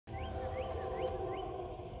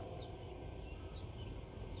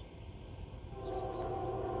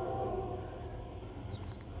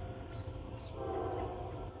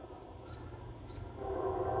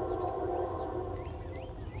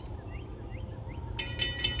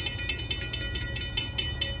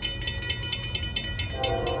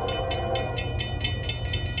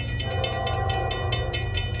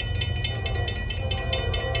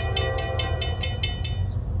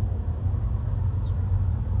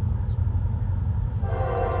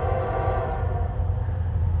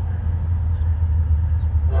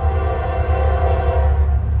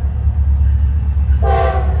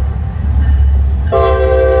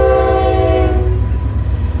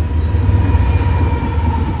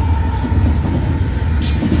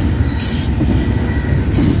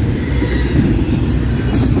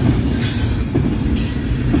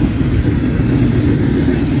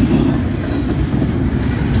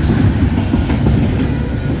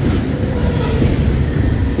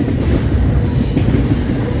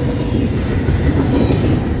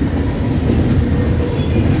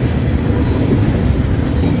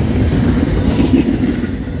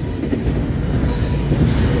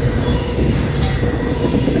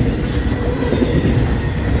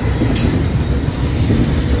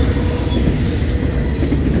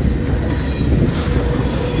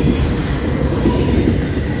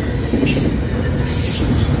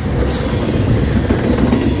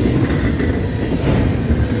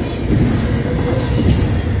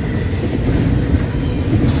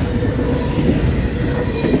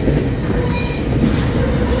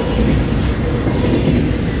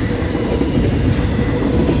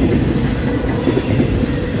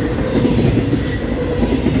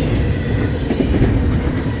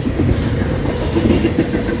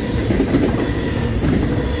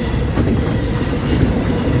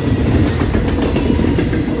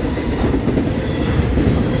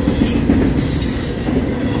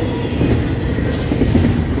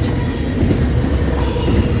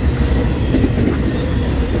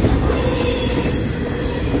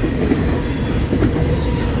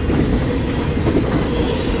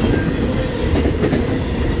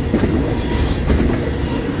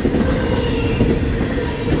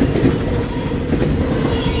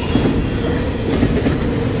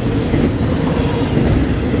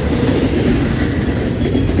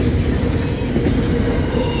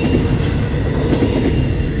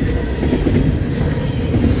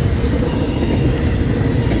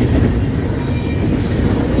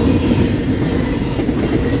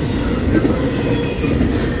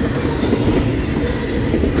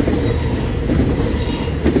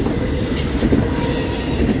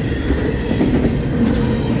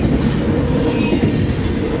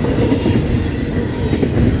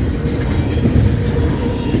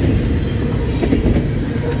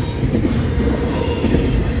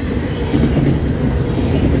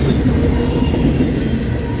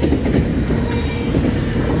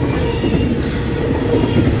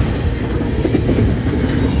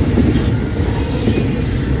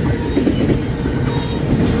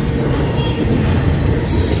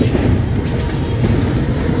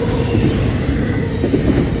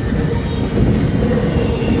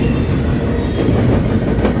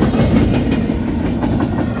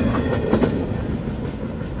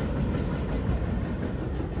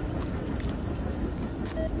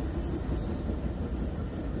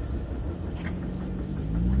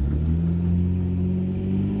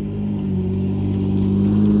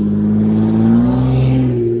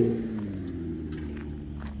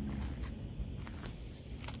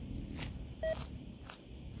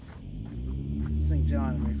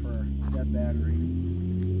yelling at me for a dead battery.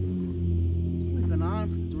 It's only been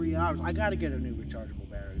on for 3 hours. I gotta get a new rechargeable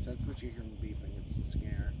batteries. That's what you hear me beeping. It's the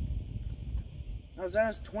scanner. I was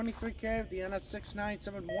at 23K with the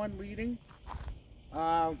sd60e leading.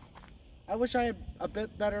 I wish I had a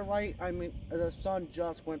bit better light. I mean, the sun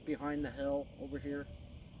just went behind the hill over here.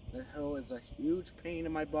 The hill is a huge pain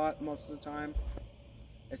in my butt most of the time.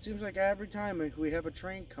 It seems like every time we have a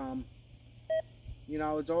train come, you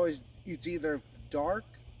know, it's either dark,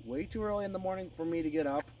 way too early in the morning for me to get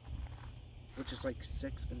up, which is like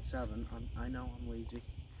 6 and 7. I know, I'm lazy.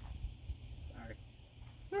 Sorry.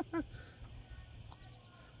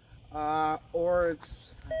 Or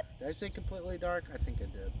it's, did I say completely dark? I think I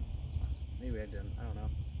did. Maybe I didn't, I don't know.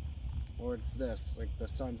 Or it's this, like the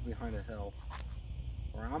sun's behind a hill.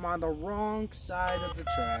 Or I'm on the wrong side of the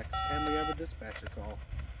tracks and we have a dispatcher call.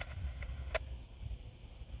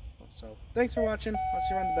 So, thanks for watching. I'll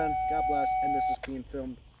see you around the bend. God bless. And this is being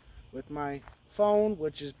filmed with my phone,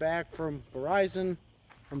 which is back from Verizon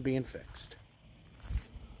from being fixed.